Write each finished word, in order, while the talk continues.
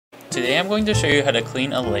Today I'm going to show you how to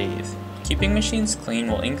clean a lathe. Keeping machines clean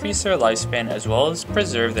will increase their lifespan as well as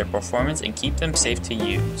preserve their performance and keep them safe to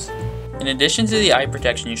use. In addition to the eye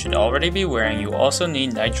protection you should already be wearing, you also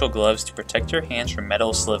need nitrile gloves to protect your hands from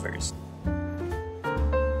metal slivers.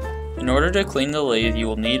 In order to clean the lathe, you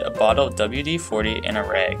will need a bottle of WD-40 and a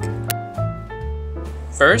rag.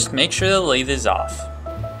 First, make sure the lathe is off.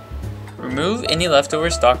 Remove any leftover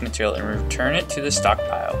stock material and return it to the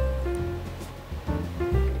stockpile.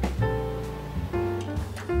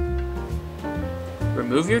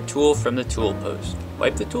 Remove your tool from the tool post.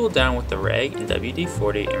 Wipe the tool down with the rag and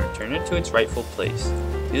WD-40 and return it to its rightful place.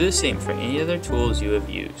 Do the same for any other tools you have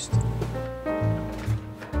used.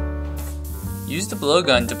 Use the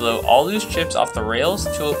blowgun to blow all loose chips off the rails,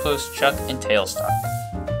 tool post, chuck, and tailstock.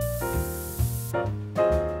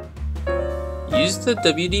 Use the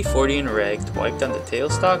WD-40 and rag to wipe down the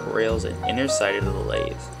tailstock, rails, and inner side of the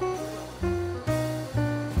lathe.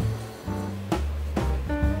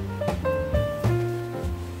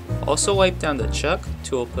 Also wipe down the chuck,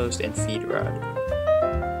 tool post, and feed rod.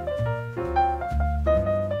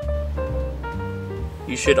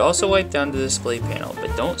 You should also wipe down the display panel,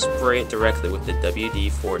 but don't spray it directly with the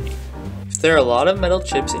WD-40. If there are a lot of metal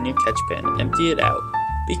chips in your catch pan, empty it out.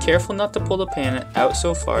 Be careful not to pull the pan out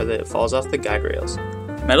so far that it falls off the guide rails.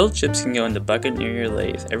 Metal chips can go in the bucket near your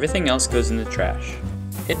lathe. Everything else goes in the trash.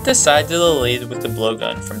 Hit the sides of the lathe with the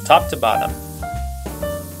blowgun from top to bottom.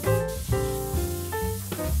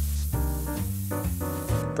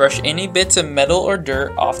 Brush any bits of metal or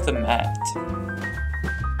dirt off the mat.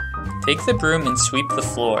 Take the broom and sweep the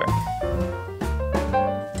floor.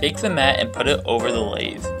 Take the mat and put it over the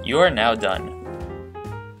lathe. You are now done.